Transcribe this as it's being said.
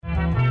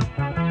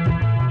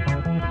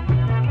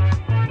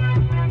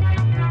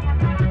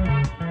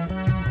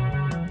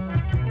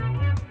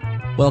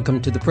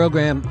Welcome to the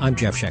program. I'm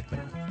Jeff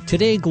Schechtman.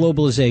 Today,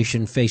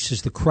 globalization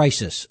faces the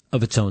crisis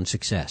of its own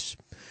success.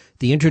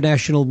 The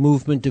international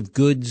movement of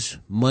goods,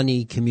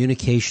 money,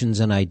 communications,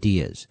 and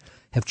ideas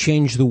have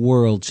changed the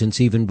world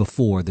since even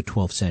before the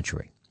 12th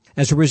century.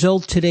 As a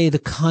result, today the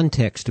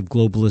context of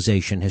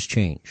globalization has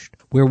changed.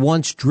 Where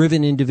once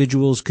driven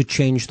individuals could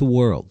change the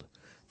world,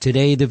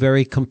 today the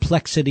very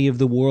complexity of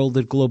the world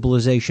that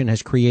globalization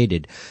has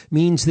created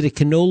means that it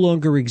can no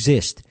longer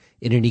exist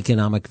in an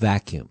economic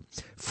vacuum,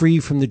 free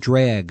from the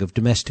drag of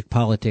domestic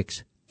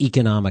politics,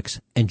 economics,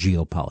 and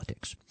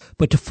geopolitics.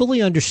 But to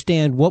fully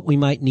understand what we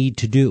might need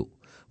to do,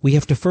 we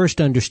have to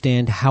first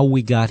understand how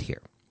we got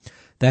here.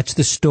 That's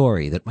the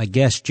story that my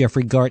guest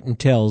Jeffrey Garten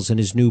tells in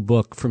his new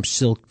book, From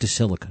Silk to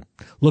Silicon,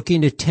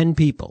 looking at 10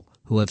 people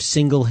who have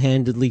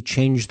single-handedly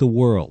changed the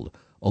world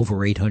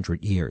over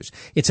 800 years.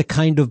 It's a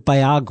kind of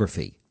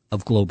biography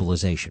of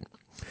globalization.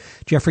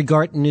 Jeffrey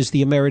Garten is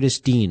the Emeritus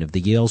Dean of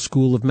the Yale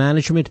School of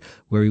Management,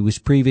 where he was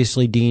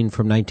previously Dean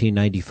from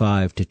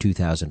 1995 to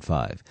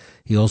 2005.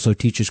 He also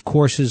teaches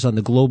courses on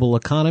the global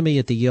economy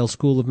at the Yale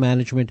School of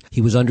Management.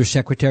 He was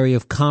Undersecretary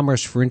of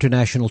Commerce for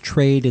International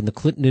Trade in the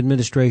Clinton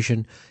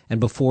administration,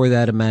 and before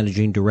that a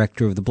managing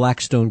director of the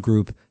Blackstone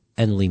Group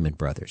and Lehman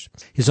Brothers.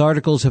 His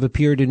articles have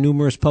appeared in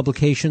numerous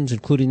publications,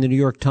 including the New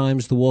York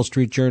Times, the Wall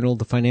Street Journal,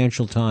 the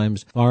Financial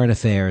Times, Foreign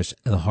Affairs,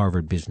 and the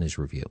Harvard Business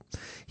Review.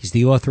 He's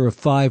the author of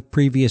 5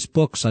 previous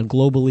books on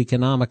global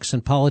economics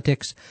and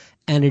politics,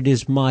 and it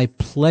is my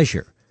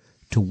pleasure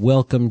to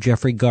welcome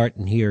Jeffrey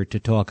Garten here to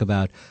talk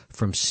about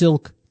From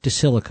Silk to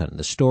Silicon,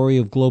 the story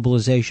of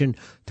globalization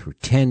through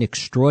 10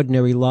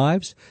 extraordinary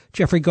lives.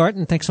 Jeffrey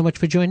Garten, thanks so much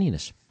for joining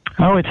us.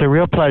 Oh, it's a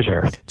real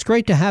pleasure. It's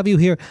great to have you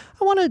here.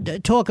 I want to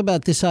talk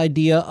about this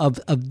idea of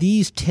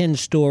these 10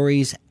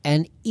 stories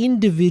and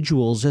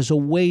individuals as a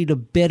way to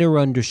better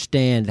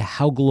understand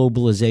how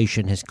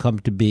globalization has come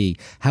to be,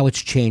 how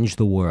it's changed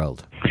the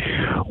world.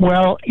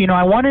 Well,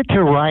 I wanted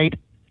to write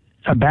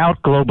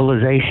about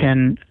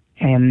globalization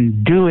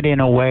and do it in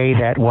a way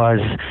that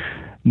was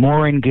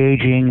more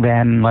engaging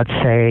than, let's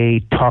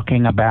say,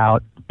 talking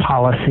about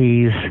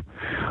policies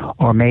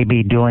or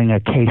maybe doing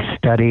a case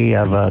study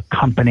of a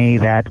company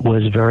that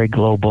was very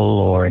global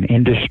or an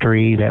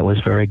industry that was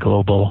very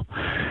global,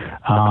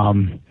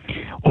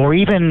 or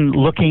even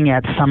looking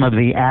at some of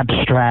the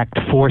abstract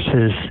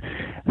forces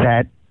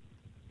that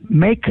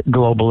make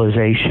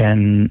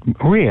globalization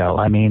real.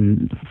 I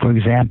mean, for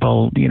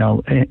example,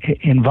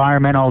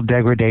 environmental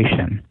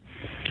degradation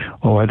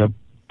or the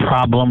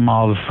problem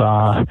of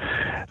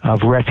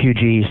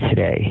refugees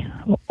today.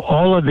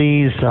 All of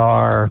these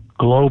are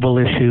global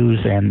issues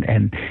and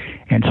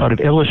sort of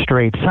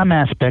illustrate some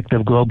aspect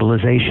of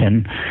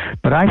globalization.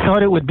 But I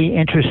thought it would be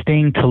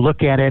interesting to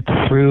look at it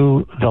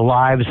through the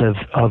lives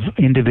of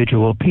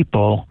individual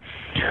people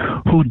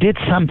who did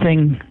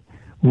something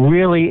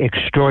really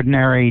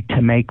extraordinary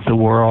to make the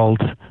world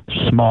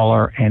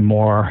smaller and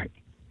more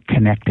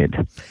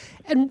connected.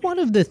 And one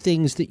of the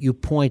things that you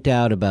point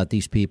out about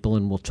these people,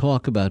 and we'll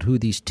talk about who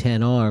these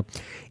 10 are,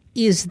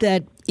 is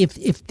that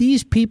if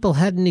these people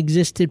hadn't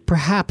existed,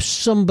 perhaps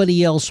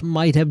somebody else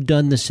might have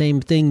done the same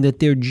thing, that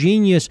their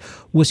genius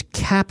was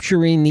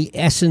capturing the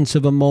essence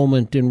of a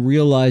moment and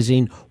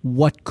realizing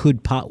what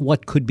could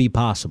be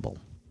possible.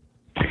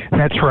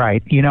 That's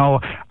right.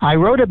 I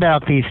wrote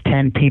about these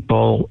 10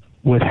 people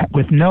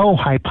with no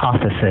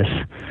hypothesis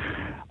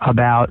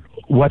about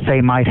what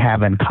they might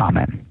have in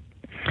common.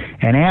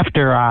 And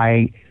after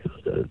I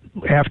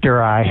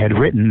had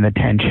written the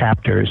 10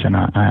 chapters, and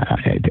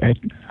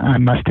I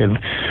must have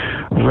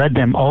read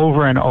them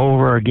over and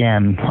over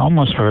again,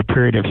 almost for a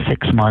period of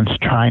 6 months,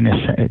 trying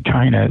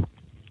to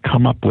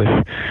come up with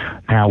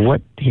now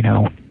what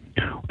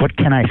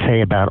can I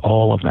say about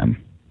all of them.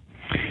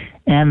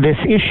 And this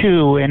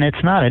issue, and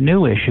it's not a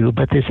new issue,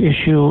 but this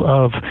issue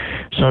of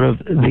sort of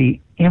the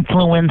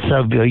influence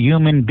of the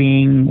human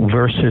being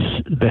versus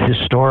the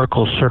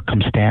historical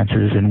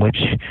circumstances in which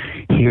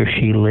he or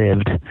she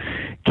lived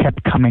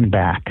kept coming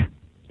back.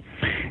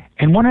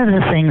 And one of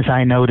the things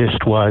I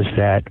noticed was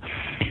that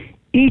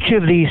each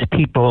of these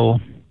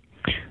people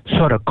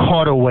sort of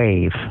caught a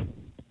wave.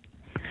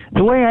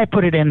 The way I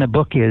put it in the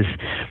book is,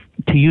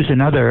 to use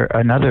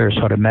another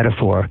sort of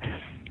metaphor,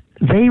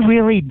 they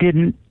really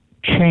didn't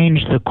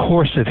change the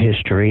course of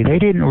history. They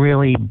didn't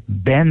really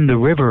bend the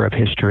river of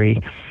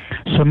history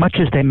so much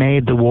as they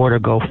made the water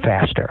go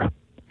faster.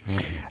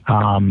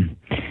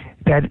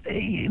 That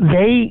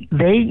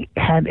they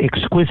had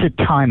exquisite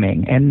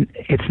timing, and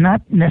it's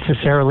not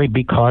necessarily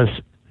because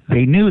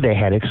they knew they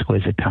had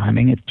exquisite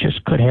timing. It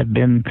just could have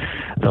been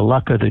the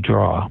luck of the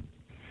draw.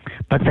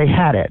 But they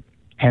had it,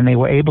 and they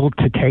were able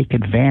to take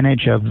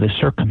advantage of the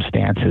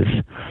circumstances.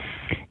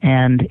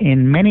 And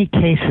in many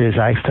cases,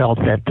 I felt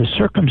that the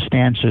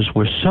circumstances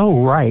were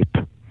so ripe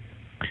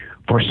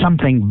for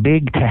something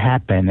big to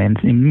happen, and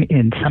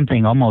in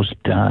something almost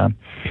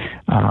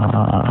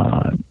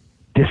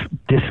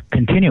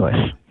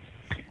discontinuous,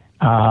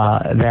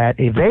 that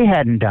if they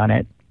hadn't done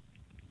it,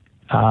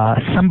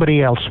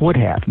 somebody else would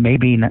have.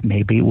 Maybe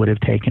it would have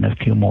taken a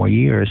few more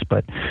years,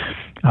 but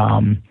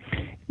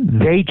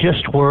they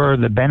just were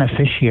the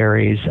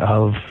beneficiaries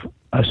of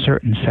a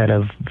certain set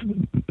of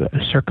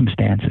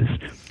circumstances.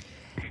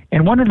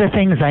 And one of the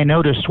things I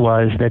noticed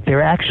was that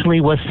there actually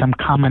was some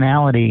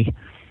commonality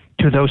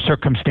to those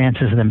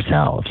circumstances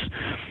themselves.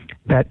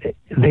 That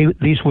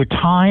these were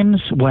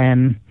times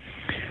when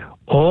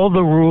all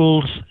the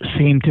rules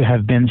seemed to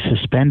have been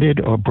suspended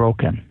or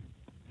broken,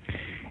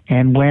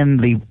 and when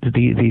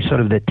the sort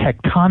of the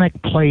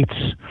tectonic plates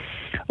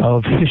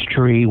of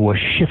history were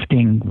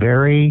shifting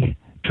very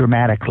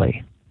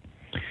dramatically.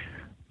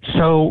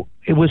 So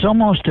it was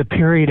almost a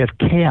period of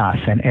chaos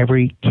in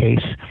every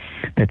case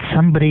that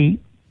somebody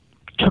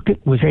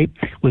was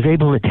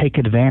able to take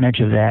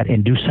advantage of that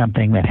and do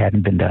something that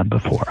hadn't been done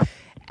before.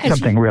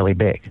 Something really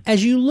big.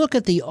 As you look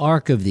at the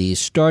arc of these,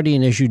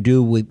 starting as you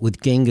do with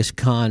Genghis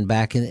Khan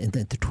back in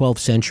the 12th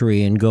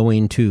century and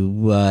going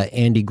to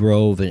Andy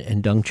Grove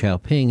and Deng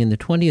Xiaoping in the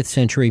 20th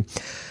century,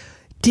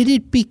 did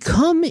it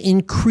become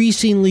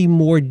increasingly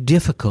more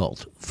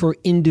difficult for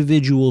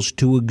individuals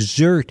to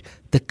exert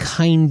the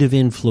kind of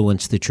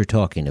influence that you're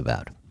talking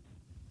about?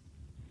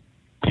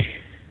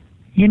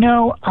 You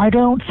know, I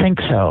don't think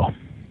so.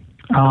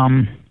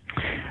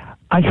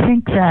 I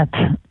think that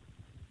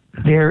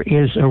there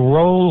is a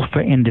role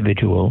for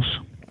individuals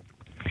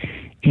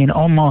in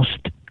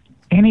almost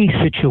any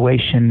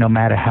situation, no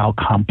matter how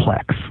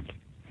complex.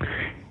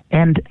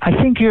 And I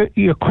think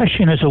your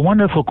question is a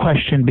wonderful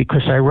question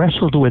because I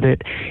wrestled with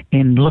it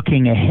in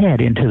looking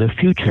ahead into the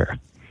future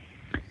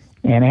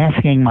and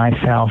asking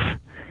myself,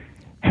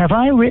 have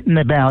I written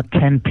about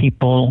 10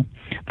 people,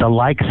 the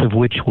likes of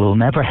which will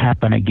never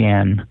happen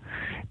again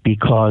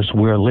because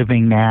we're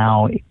living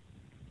now,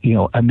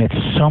 amidst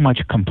so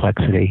much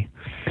complexity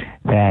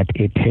that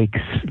it takes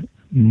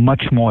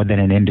much more than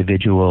an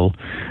individual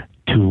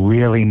to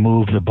really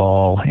move the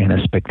ball in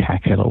a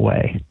spectacular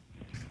way?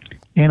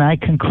 And I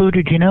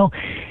concluded, no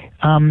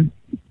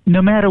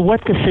matter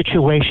what the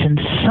situation,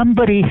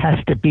 somebody has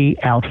to be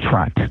out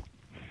front.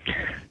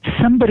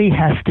 Somebody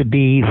has to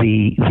be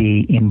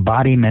the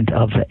embodiment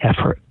of the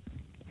effort.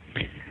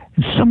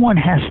 Someone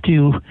has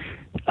to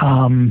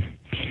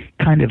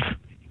kind of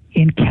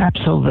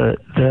encapsulate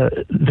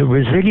the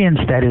resilience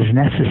that is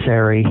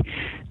necessary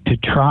to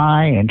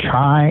try and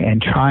try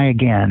and try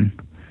again,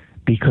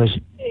 because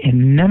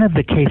in none of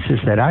the cases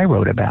that I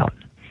wrote about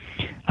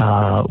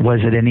was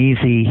it an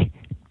easy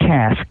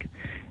task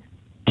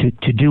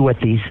to do what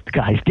these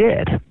guys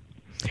did.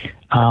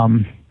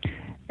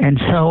 And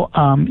so,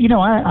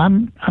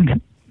 I'm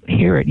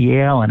here at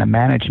Yale in a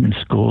management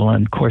school,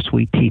 and of course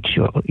we teach,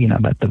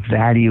 about the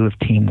value of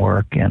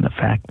teamwork and the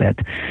fact that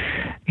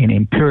an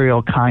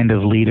imperial kind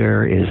of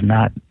leader is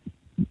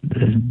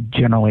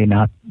generally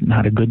not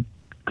a good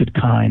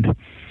kind.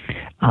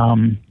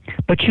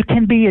 But you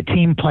can be a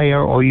team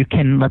player, or you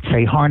can, let's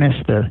say, harness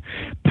the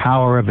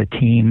power of a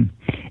team,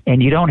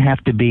 and you don't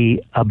have to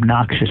be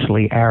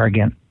obnoxiously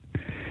arrogant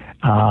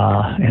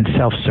and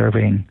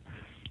self-serving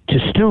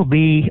to still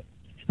be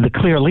the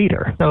clear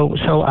leader.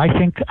 So I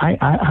think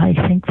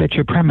that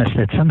your premise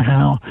that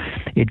somehow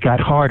it got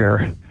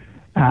harder,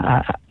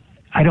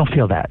 I don't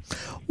feel that.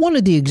 One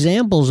of the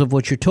examples of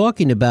what you're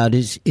talking about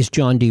is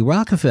John D.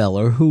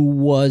 Rockefeller, who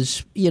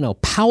was,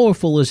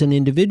 powerful as an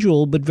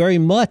individual, but very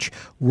much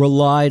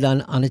relied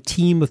on a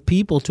team of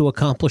people to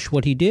accomplish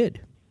what he did.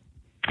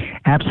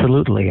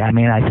 Absolutely. I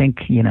mean, I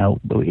think,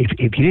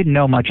 if you didn't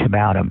know much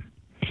about him,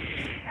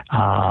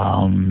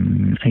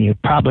 you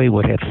probably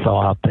would have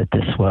thought that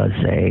this was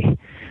a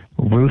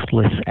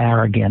ruthless,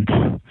 arrogant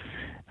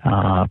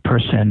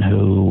person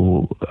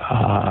who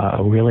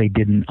really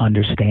didn't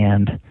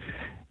understand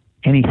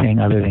anything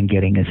other than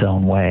getting his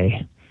own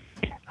way.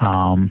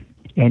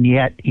 And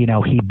yet,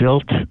 he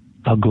built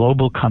a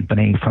global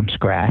company from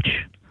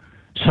scratch.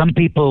 Some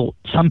people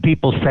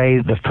say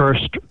the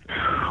first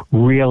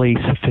really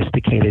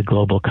sophisticated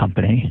global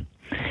company.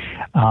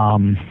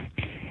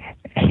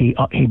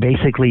 He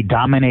basically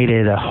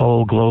dominated a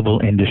whole global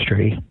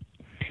industry.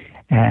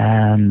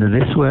 And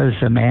this was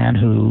a man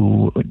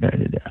who,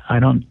 I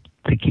don't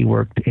think he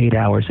worked 8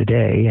 hours a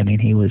day. I mean,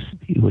 he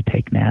would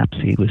take naps.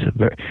 He was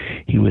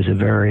a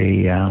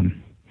very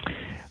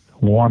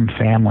warm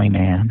family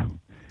man.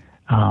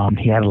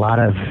 He had a lot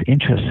of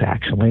interests,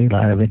 actually, a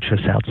lot of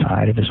interests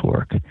outside of his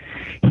work.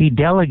 He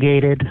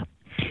delegated.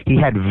 He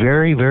had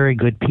very, very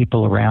good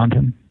people around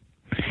him.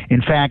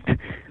 In fact,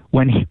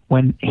 when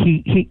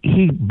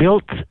he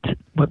built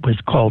what was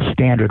called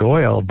Standard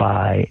Oil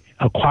by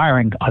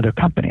acquiring other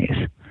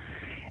companies,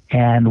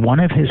 and one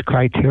of his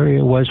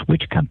criteria was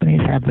which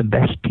companies have the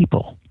best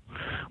people,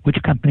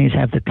 which companies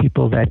have the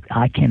people that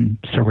I can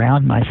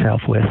surround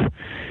myself with.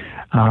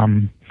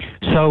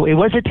 So it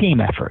was a team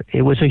effort.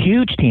 It was a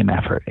huge team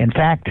effort. In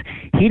fact,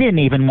 he didn't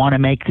even want to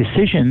make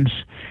decisions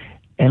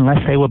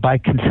unless they were by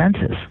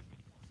consensus.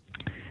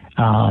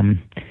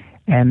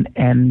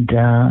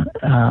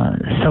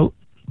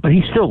 But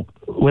he still,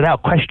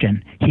 without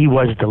question, he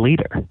was the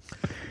leader.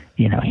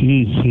 He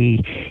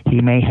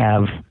may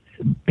have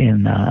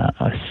been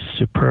a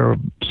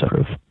superb sort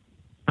of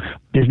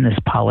business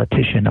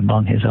politician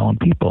among his own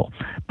people,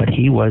 but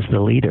he was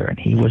the leader, and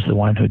he was the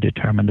one who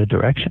determined the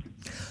direction.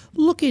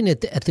 Looking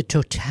at the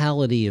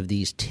totality of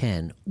these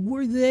 10,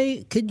 were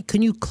they?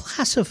 Can you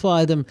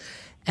classify them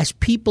as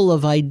people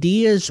of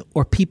ideas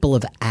or people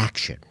of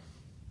action?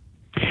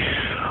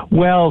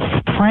 Well,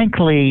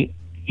 frankly,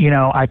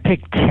 I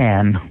picked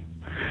 10.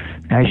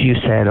 As you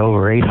said,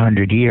 over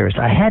 800 years.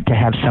 I had to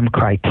have some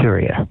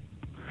criteria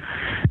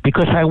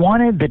because I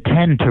wanted the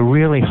 10 to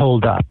really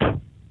hold up.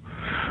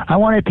 I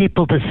wanted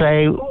people to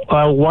say,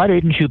 well, why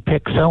didn't you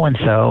pick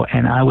so-and-so?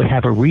 And I would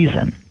have a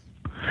reason.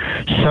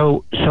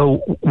 So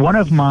one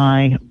of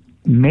my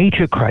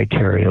major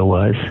criteria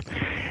was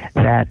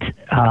that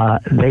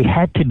they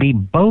had to be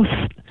both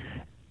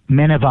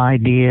men of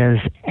ideas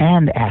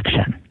and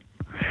action.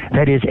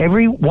 That is,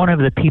 every one of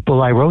the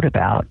people I wrote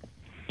about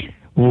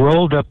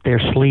rolled up their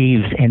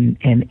sleeves and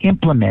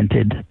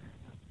implemented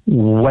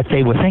what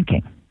they were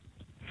thinking.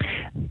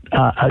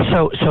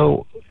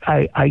 So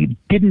I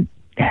didn't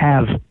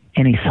have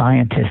any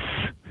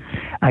scientists.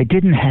 I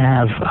didn't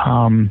have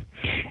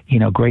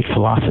great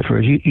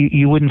philosophers.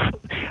 You wouldn't.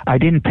 I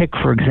didn't pick,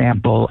 for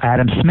example,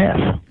 Adam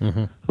Smith,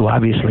 who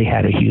obviously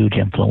had a huge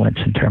influence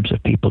in terms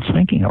of people's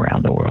thinking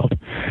around the world.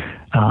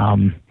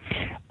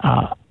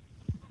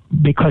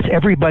 Because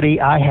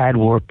everybody I had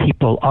were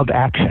people of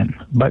action,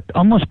 but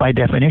almost by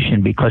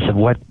definition, because of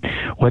what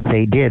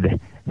they did,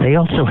 they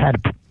also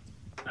had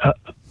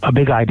a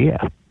big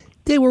idea.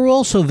 They were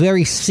also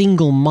very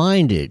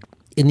single-minded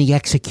in the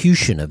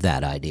execution of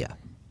that idea.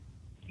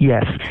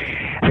 Yes,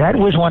 that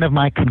was one of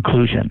my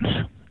conclusions,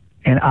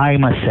 and I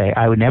must say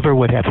I never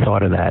would have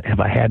thought of that if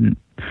I hadn't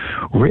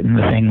written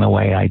the thing the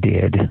way I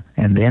did,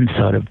 and then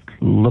sort of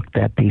looked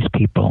at these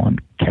people and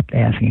kept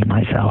asking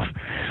myself,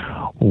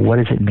 what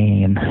does it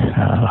mean?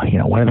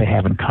 What do they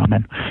have in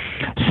common?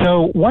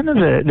 So one of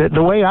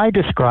the way I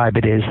describe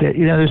it is that,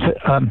 there's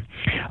a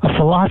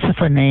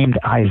philosopher named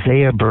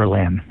Isaiah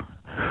Berlin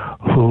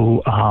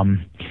who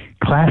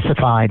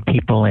classified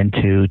people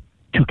into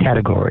two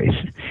categories.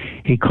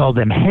 He called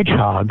them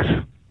hedgehogs,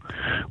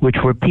 which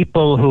were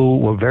people who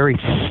were very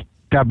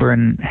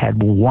stubborn,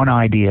 had one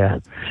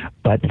idea,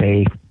 but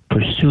they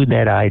pursued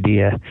that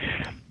idea,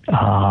 that's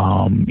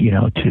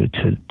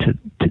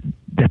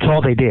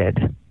all they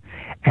did.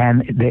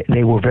 And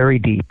they were very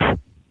deep.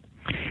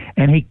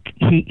 And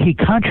he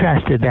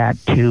contrasted that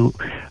to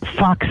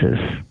foxes,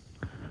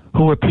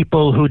 who were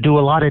people who do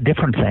a lot of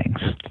different things.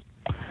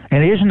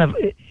 And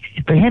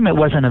for him, it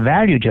wasn't a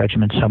value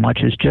judgment so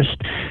much as just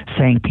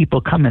saying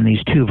people come in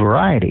these two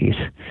varieties.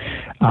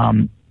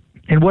 And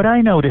what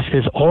I noticed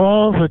is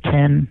all the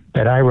 10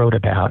 that I wrote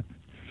about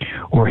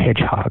were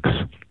hedgehogs.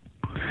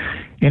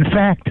 In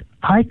fact,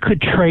 I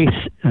could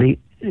trace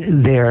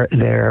their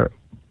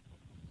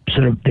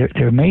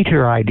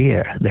major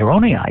idea, their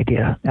only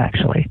idea,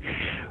 actually,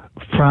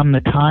 from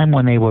the time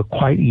when they were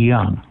quite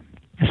young.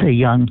 I say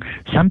young,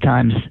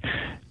 sometimes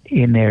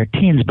in their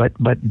teens, but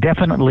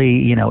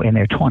definitely, in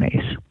their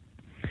 20s.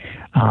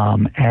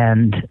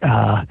 And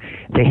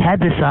they had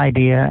this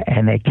idea,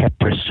 and they kept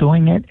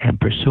pursuing it, and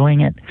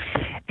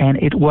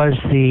it was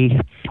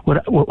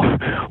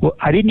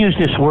I didn't use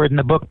this word in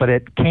the book, but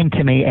it came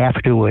to me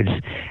afterwards.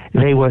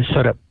 They were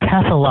sort of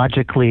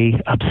pathologically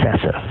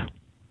obsessive.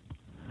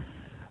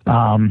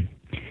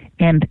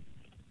 And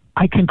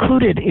I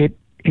concluded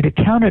it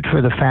accounted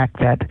for the fact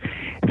that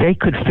they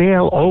could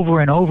fail over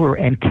and over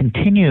and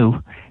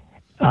continue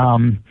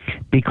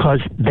because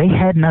they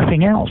had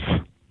nothing else.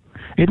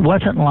 It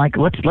wasn't like,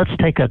 let's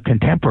take a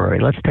contemporary,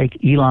 let's take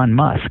Elon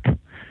Musk,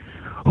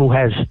 who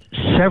has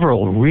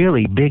several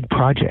really big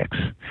projects.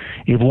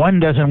 If one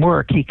doesn't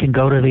work, he can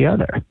go to the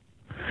other.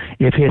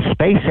 If his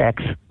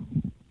SpaceX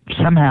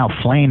somehow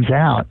flames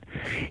out,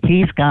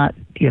 he's got,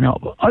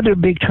 other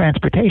big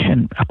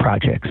transportation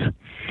projects.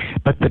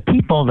 But the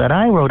people that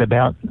I wrote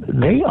about,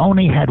 they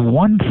only had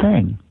one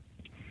thing.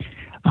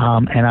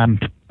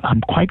 And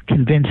I'm quite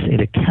convinced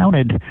it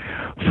accounted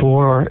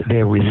for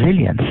their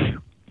resilience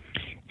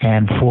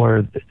and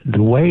for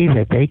the way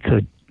that they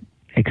could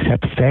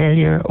accept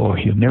failure or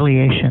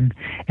humiliation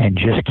and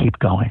just keep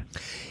going.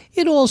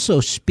 It also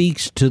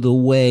speaks to the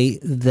way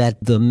that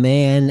the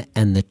man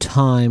and the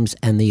times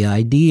and the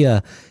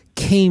idea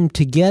came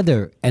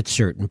together at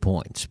certain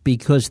points,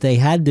 because they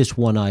had this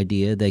one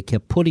idea, they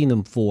kept putting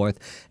them forth,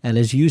 and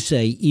as you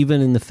say,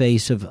 even in the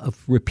face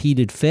of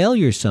repeated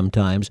failures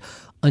sometimes,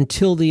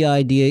 until the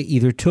idea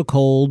either took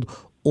hold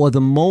or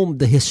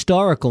the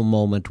historical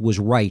moment was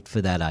right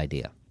for that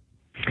idea.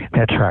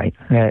 That's right.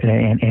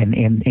 And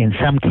in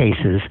some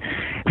cases,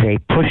 they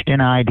pushed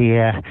an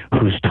idea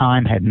whose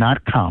time had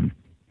not come,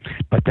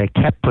 but they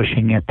kept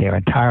pushing it their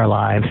entire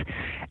lives,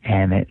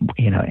 and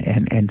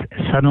and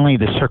suddenly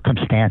the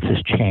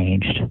circumstances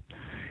changed,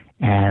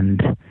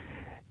 and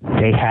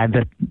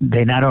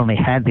they not only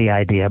had the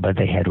idea, but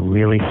they had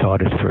really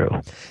thought it through.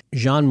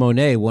 Jean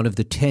Monnet, one of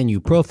the 10 you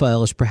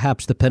profile, is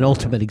perhaps the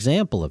penultimate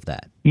example of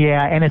that.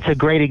 Yeah, and it's a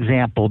great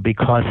example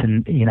because,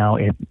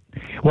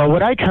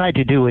 what I tried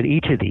to do with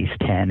each of these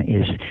 10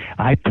 is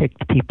I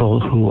picked people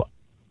who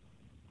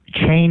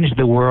changed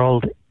the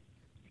world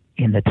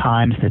in the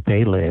times that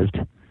they lived,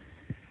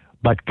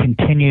 but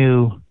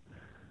continue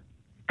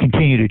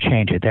to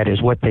change it. That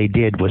is, what they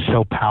did was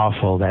so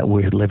powerful that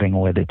we're living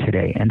with it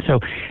today. And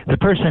so the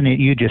person that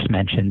you just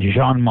mentioned,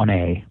 Jean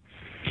Monnet,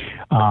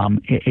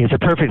 is a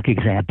perfect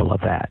example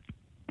of that.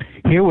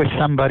 Here was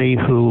somebody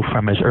who,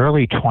 from his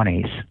early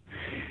 20s,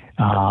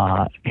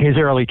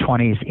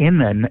 in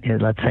the,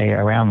 let's say,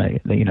 around the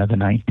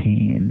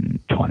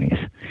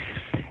 1920s,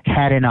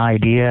 had an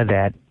idea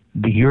that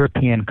the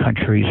European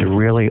countries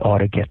really ought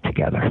to get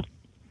together.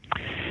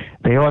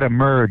 They ought to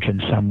merge in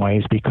some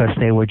ways because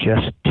they were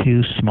just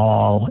too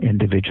small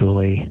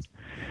individually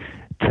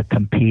to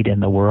compete in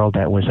the world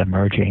that was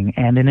emerging.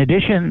 And in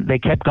addition, they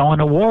kept going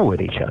to war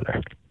with each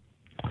other.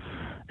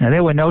 Now,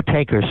 there were no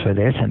takers for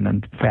this, and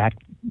in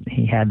fact,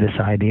 he had this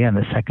idea, and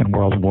the Second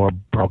World War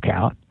broke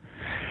out.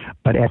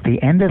 But at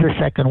the end of the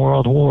Second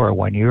World War,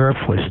 when Europe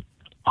was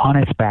on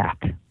its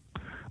back,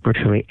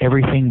 virtually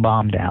everything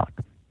bombed out,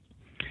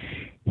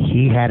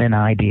 he had an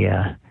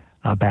idea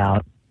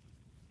about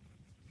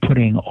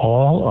putting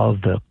all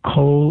of the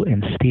coal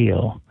and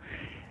steel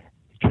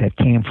that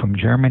came from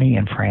Germany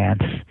and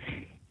France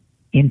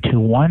into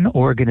one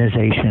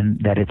organization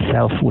that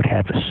itself would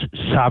have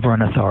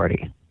sovereign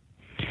authority.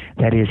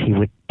 That is, he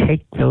would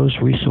take those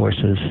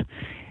resources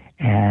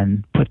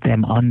and put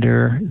them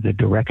under the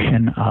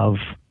direction of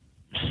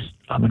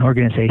an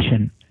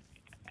organization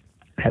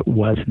that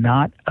was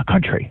not a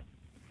country.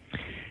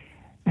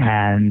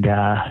 And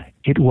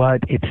it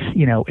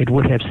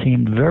would have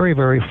seemed very,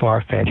 very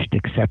far-fetched,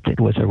 except it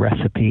was a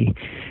recipe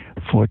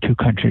for two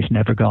countries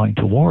never going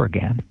to war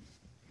again.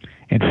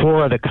 And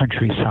 4 other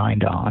countries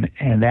signed on,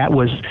 and that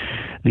was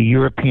the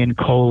European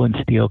Coal and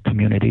Steel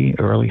Community,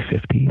 early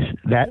 50s.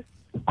 That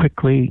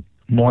quickly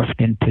morphed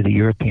into the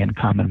European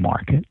Common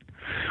Market,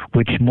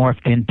 which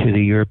morphed into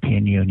the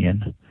European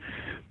Union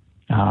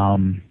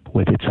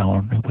with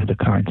the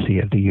currency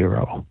of the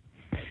euro.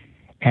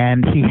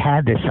 And he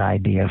had this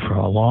idea for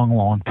a long,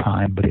 long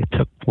time, but it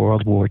took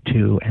World War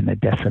II and the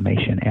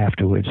decimation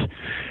afterwards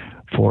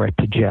for it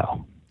to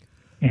gel.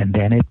 And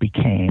then it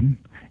became,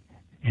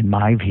 in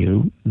my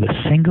view, the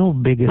single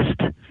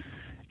biggest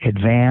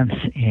advance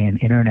in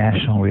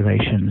international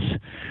relations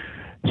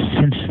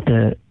since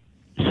the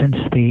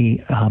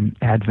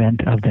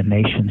advent of the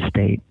nation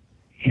state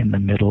in the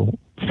middle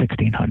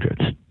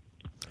 1600s.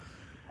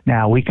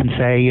 Now, we can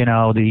say,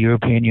 the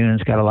European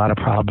Union's got a lot of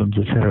problems,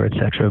 et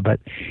cetera, but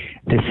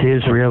this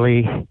is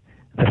really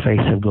the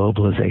face of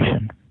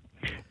globalization.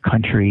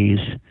 Countries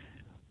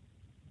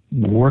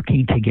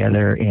working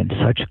together in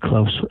such a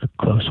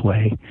close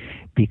way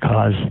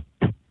because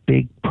the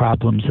big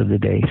problems of the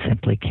day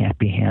simply can't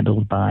be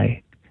handled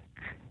by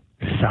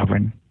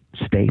sovereign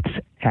states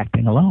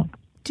acting alone.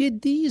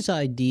 Did these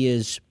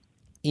ideas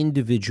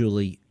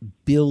individually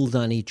build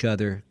on each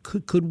other?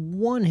 Could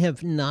one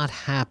have not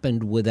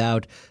happened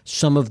without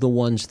some of the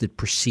ones that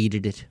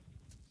preceded it?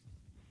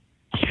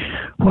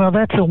 Well,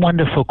 that's a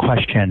wonderful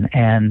question,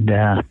 and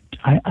the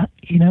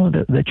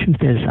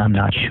truth is I'm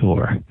not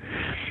sure.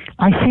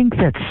 I think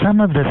that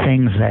some of the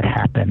things that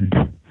happened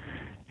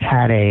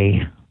had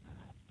a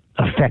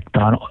effect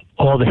on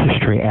all the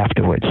history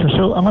afterwards.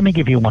 So let me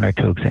give you 1 or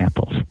 2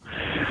 examples.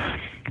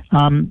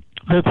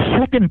 The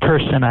second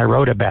person I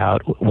wrote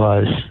about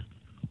was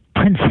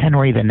Prince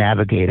Henry the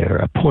Navigator,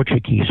 a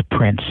Portuguese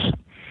prince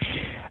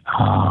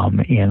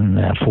in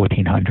the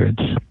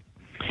 1400s.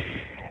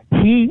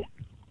 He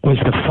was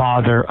the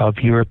father of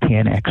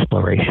European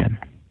exploration.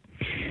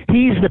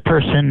 He's the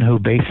person who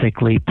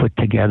basically put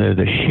together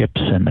the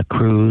ships and the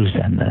crews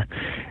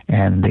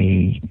and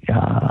the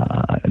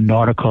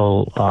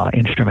nautical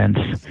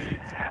instruments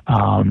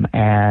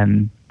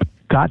and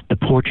got the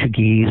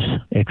Portuguese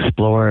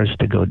explorers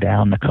to go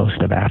down the coast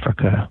of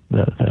Africa,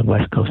 the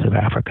west coast of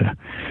Africa.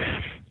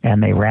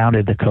 And they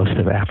rounded the coast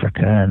of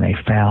Africa, and they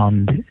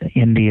found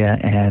India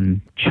and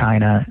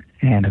China,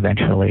 and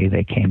eventually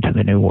they came to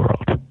the New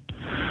World.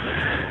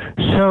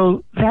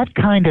 So that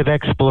kind of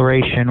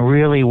exploration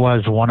really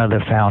was one of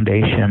the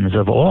foundations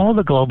of all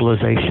the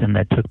globalization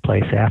that took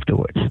place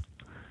afterwards.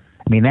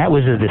 I mean, that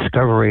was the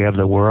discovery of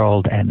the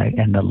world and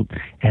the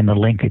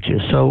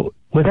linkages. So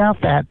without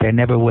that, there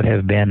never would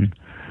have been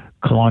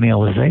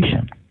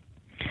colonialization.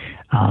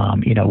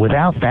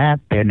 Without that,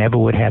 there never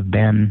would have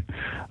been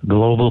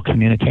global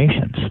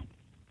communications.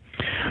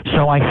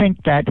 So I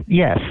think that,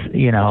 yes,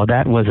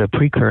 that was a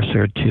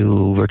precursor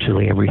to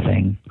virtually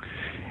everything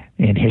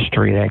in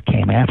history that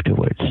came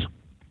afterwards.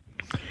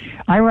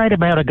 I write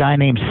about a guy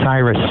named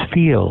Cyrus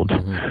Field,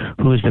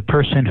 who is the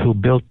person who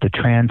built the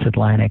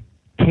transatlantic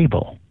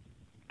cable.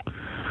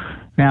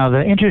 Now,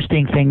 the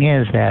interesting thing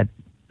is that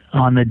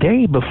on the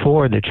day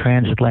before the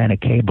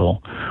transatlantic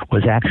cable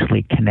was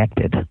actually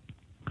connected,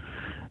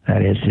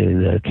 that is,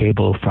 the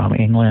cable from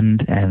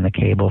England and the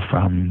cable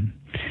from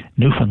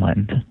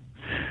Newfoundland,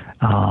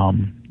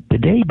 the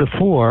day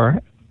before,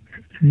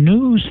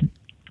 news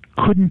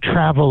couldn't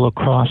travel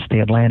across the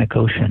Atlantic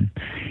Ocean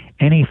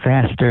any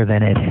faster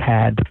than it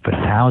had for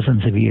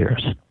thousands of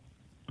years.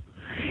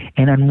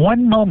 And in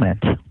one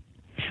moment,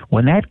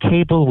 when that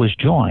cable was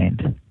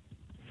joined,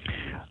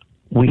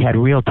 we had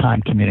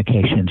real-time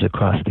communications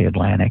across the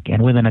Atlantic,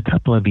 and within a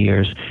couple of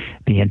years,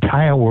 the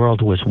entire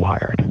world was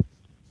wired.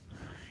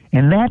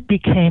 And that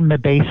became the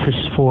basis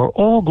for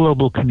all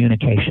global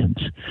communications.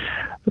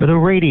 The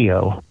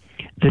radio,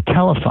 the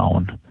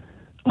telephone,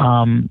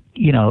 the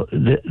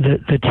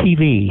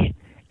TV,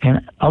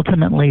 and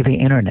ultimately the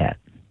internet.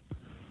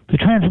 The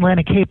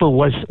transatlantic cable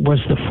was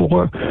the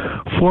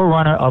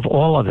forerunner of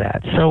all of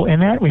that. So in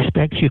that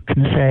respect, you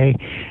can say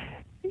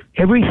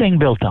everything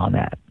built on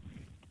that.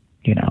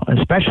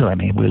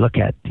 Especially, we look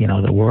at,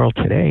 the world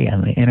today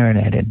and the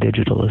internet and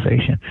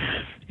digitalization.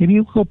 If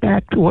you go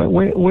back to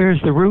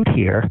where's the root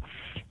here,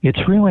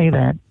 it's really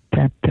that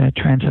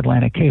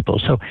transatlantic cable.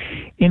 So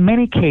in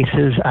many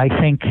cases, I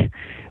think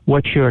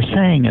what you're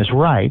saying is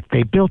right.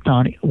 They built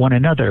on one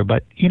another,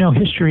 but,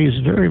 history is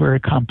very, very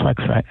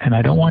complex, and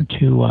I don't want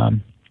to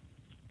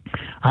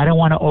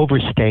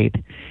overstate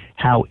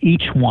how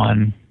each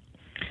one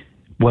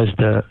was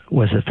the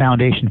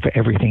foundation for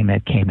everything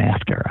that came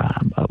after.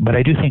 But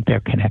I do think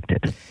they're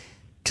connected.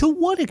 To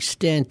what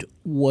extent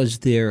was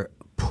there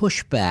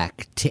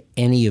pushback to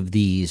any of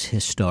these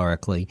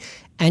historically?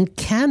 And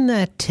can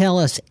that tell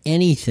us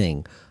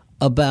anything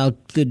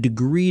about the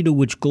degree to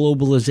which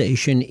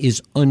globalization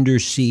is under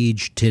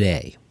siege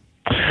today?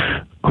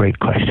 Great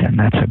question.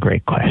 That's a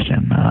great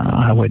question.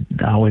 I would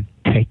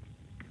take.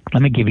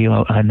 Let me give you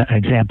an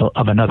example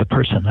of another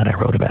person that I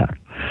wrote about.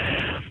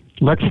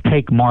 Let's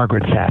take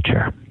Margaret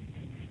Thatcher.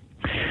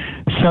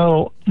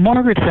 So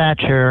Margaret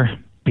Thatcher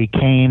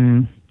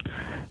became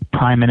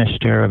Prime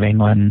Minister of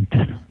England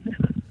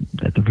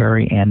at the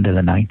very end of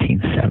the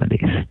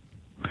 1970s.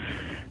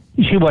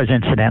 She was,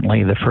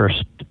 incidentally, the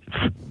first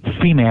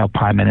female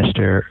Prime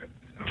Minister,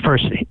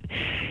 first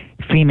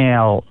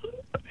female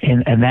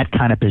in that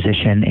kind of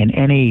position in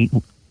any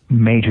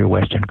major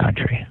Western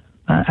country.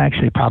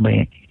 Actually,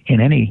 probably in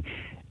any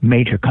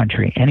major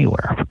country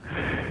anywhere.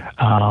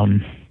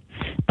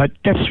 But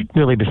that's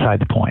really beside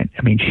the point.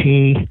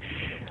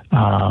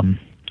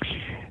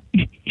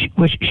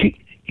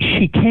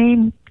 She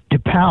came to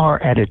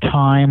power at a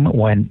time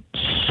when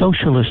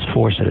socialist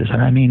forces,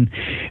 and I mean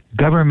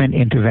government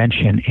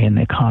intervention in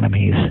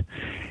economies,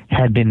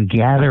 had been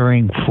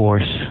gathering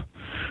force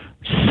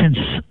since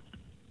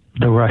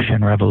the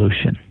Russian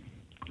Revolution.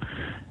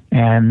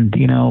 And,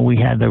 we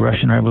had the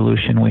Russian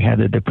Revolution, we had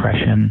the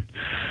Depression,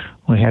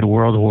 we had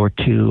World War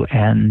II,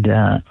 and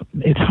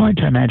it's hard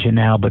to imagine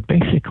now, but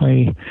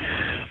basically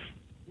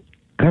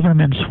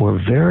governments were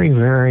very,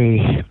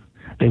 very,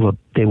 they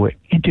were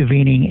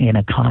intervening in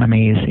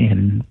economies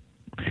in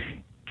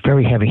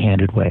very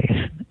heavy-handed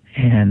ways.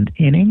 And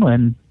in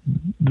England,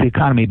 the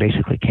economy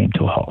basically came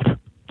to a halt.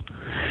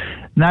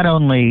 Not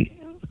only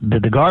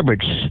did the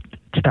garbage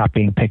stop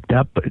being picked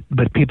up,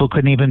 but people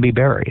couldn't even be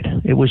buried.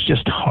 It was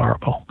just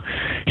horrible.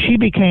 She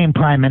became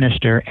prime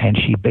minister, and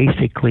she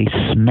basically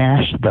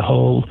smashed the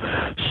whole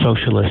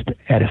socialist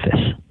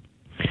edifice.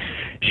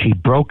 She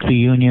broke the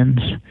unions.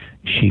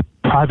 She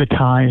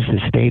privatized the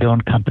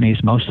state-owned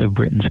companies. Most of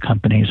Britain's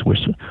companies were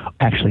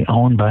actually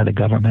owned by the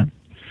government.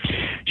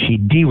 She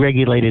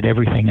deregulated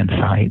everything in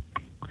sight.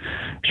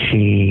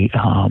 She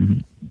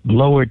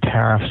lowered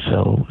tariffs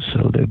so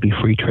there'd be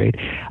free trade.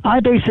 I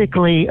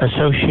basically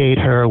associate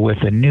her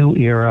with a new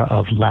era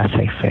of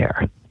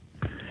laissez-faire.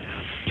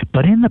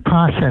 But in the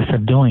process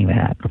of doing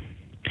that,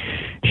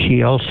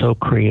 she also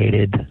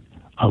created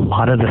a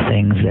lot of the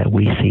things that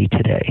we see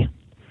today.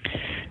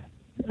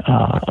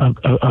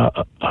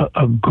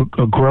 A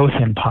growth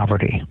in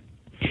poverty,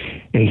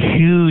 a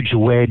huge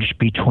wedge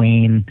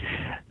between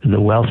the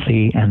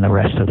wealthy and the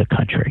rest of the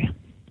country.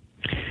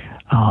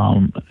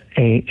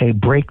 A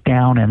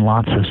breakdown in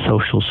lots of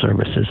social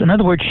services. In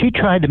other words, she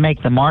tried to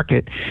make the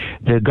market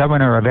the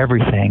governor of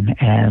everything,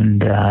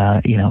 and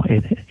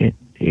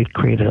it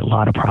created a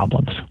lot of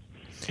problems.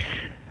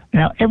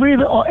 Now, every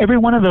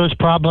one of those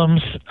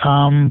problems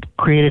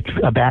created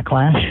a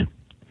backlash.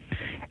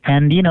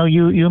 And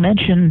you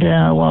mentioned,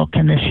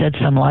 can this shed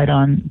some light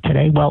on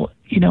today? Well,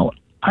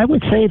 I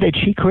would say that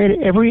she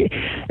created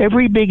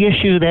every big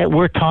issue that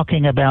we're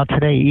talking about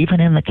today, even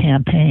in the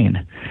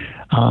campaign.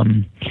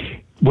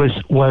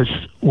 Was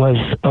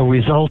a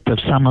result of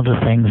some of the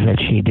things that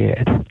she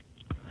did.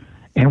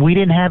 And we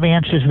didn't have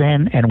answers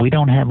then, and we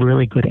don't have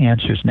really good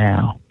answers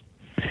now.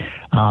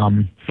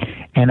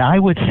 And I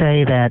would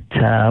say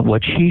that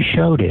what she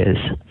showed is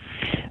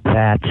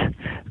that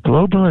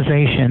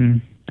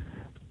globalization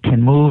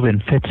can move in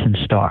fits and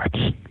starts.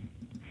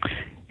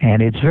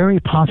 And it's very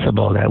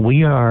possible that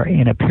we are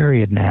in a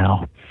period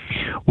now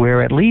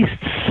where at least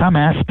some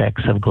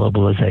aspects of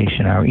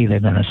globalization are either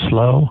going to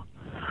slow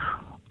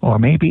or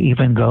maybe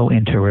even go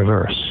into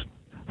reverse.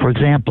 For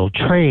example,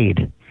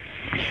 trade.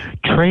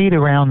 Trade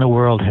around the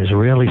world has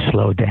really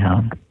slowed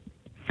down.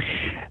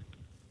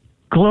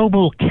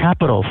 Global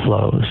capital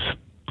flows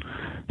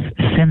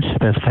since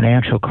the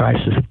financial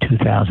crisis of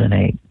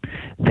 2008,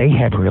 they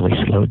have really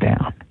slowed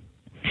down.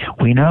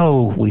 We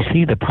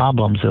see the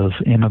problems of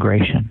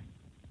immigration.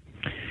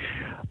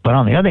 But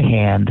on the other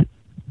hand,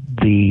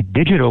 the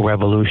digital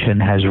revolution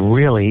has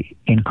really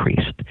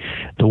increased.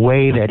 The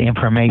way that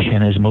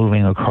information is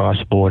moving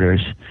across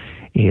borders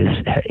is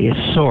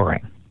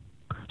soaring.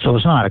 So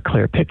it's not a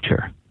clear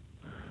picture.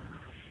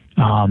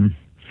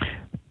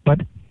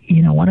 But,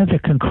 one of the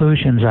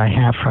conclusions I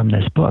have from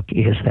this book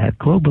is that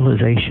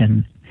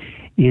globalization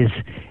is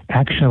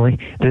actually,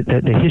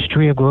 the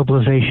history of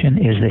globalization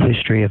is the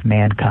history of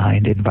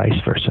mankind and vice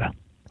versa.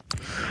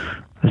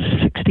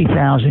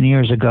 60,000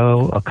 years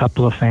ago, a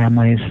couple of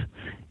families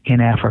in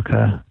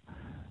Africa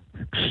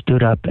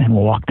stood up and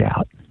walked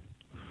out.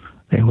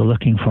 They were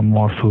looking for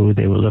more food.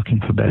 They were looking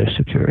for better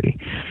security.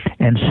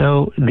 And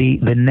so the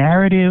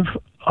narrative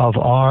of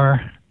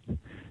our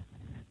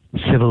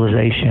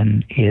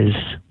civilization is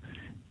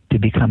to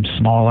become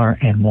smaller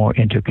and more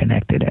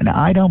interconnected. And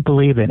I don't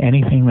believe that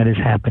anything that is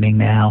happening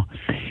now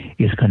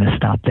is going to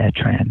stop that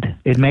trend.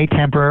 It may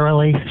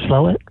temporarily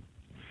slow it.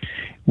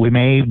 We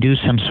may do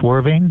some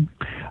swerving,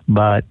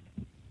 but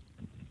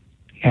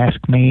ask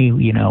me,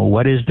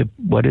 what is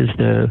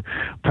the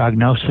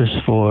prognosis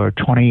for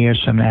 20 years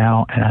from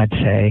now? And I'd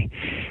say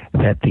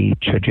that the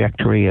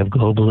trajectory of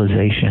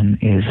globalization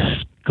is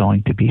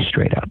going to be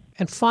straight up.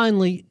 And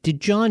finally,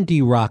 did John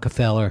D.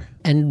 Rockefeller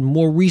and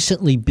more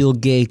recently Bill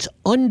Gates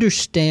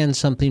understand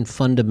something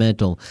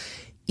fundamental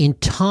in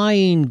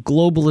tying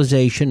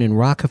globalization, in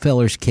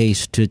Rockefeller's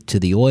case, to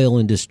the oil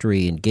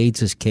industry, in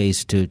Gates's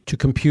case to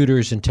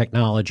computers and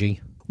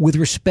technology, with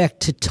respect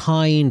to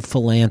tying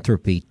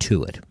philanthropy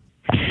to it?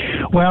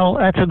 Well,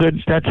 that's a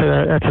good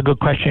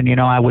question.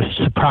 I was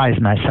surprised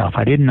myself.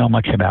 I didn't know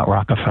much about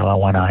Rockefeller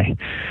when I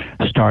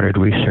started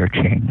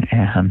researching,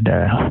 and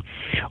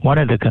one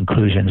of the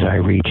conclusions I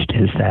reached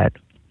is that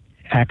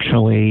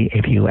actually,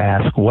 if you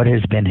ask what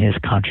has been his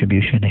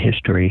contribution to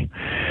history,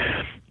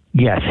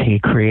 yes, he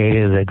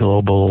created the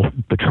global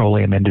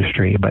petroleum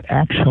industry, but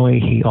actually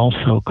he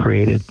also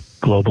created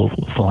global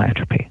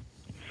philanthropy.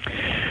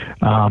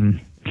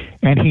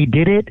 And he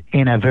did it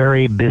in a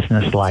very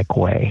business-like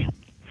way.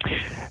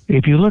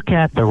 If you look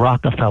at the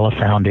Rockefeller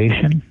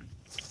Foundation,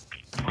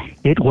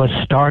 it was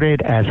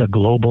started as a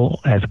global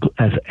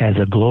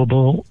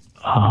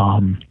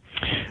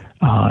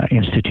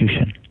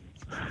institution.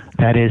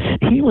 That is,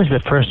 he was the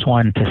first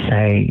one to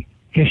say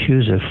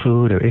issues of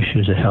food or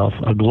issues of health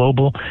are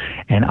global,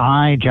 and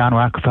I, John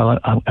Rockefeller,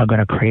 are going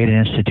to create an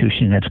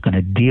institution that's going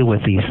to deal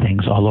with these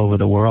things all over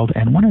the world.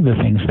 And one of the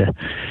things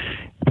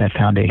that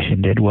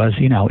foundation did was,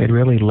 it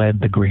really led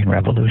the Green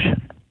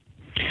Revolution.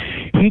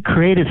 He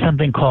created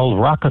something called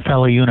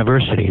Rockefeller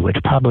University, which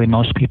probably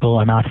most people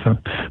are not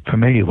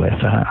familiar with.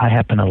 I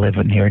happen to live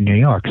near New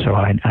York, so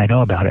I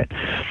know about it.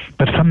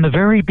 But from the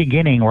very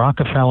beginning,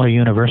 Rockefeller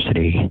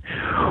University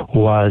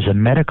was a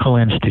medical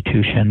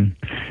institution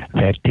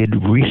that did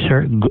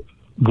research,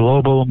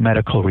 global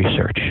medical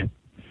research.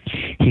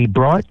 He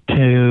brought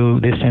to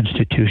this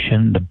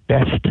institution the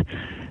best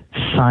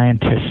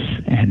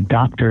scientists and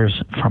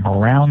doctors from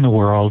around the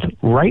world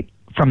right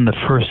from the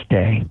first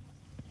day.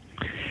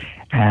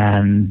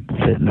 And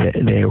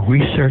the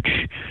research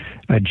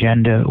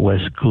agenda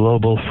was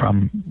global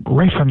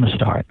right from the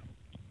start.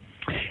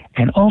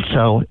 And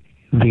also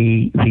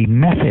the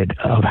method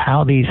of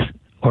how these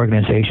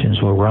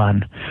organizations were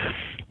run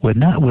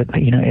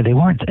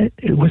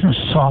it wasn't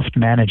soft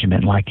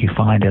management like you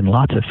find in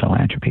lots of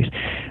philanthropies.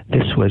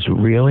 This was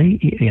really,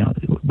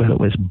 whether it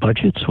was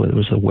budgets, whether it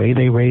was the way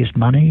they raised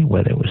money,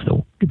 whether it was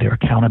their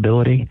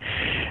accountability,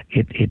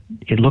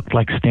 it looked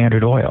like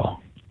Standard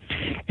Oil.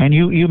 And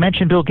you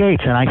mentioned Bill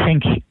Gates, and I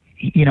think,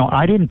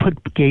 I didn't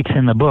put Gates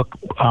in the book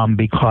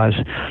because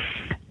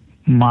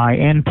my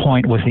end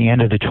point was the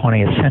end of the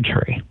 20th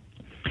century.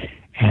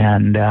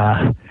 And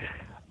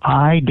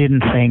I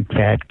didn't think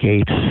that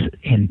Gates,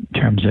 in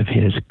terms of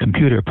his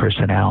computer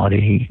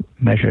personality,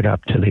 measured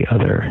up to the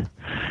other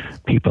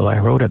people I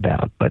wrote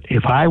about. But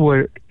if I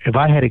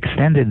had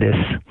extended this,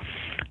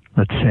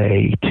 let's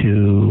say,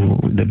 to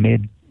the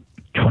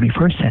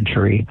mid-21st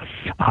century,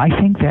 I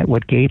think that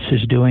what Gates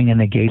is doing in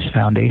the Gates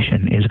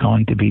Foundation is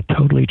going to be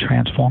totally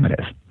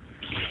transformative.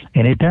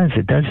 And it does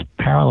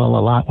parallel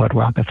a lot what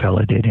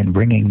Rockefeller did in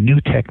bringing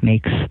new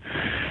techniques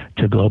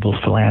to global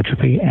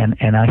philanthropy.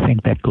 And I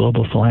think that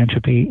global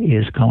philanthropy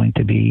is going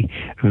to be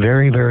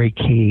very, very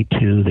key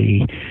to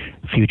the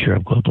future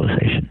of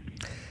globalization.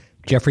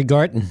 Jeffrey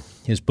Garten.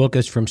 His book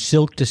is From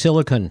Silk to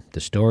Silicon,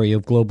 The Story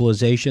of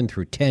Globalization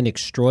Through 10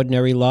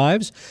 Extraordinary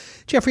Lives.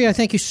 Jeffrey, I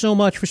thank you so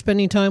much for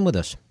spending time with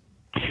us.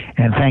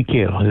 And thank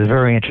you. It was a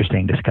very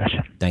interesting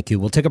discussion. Thank you.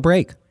 We'll take a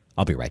break.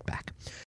 I'll be right back.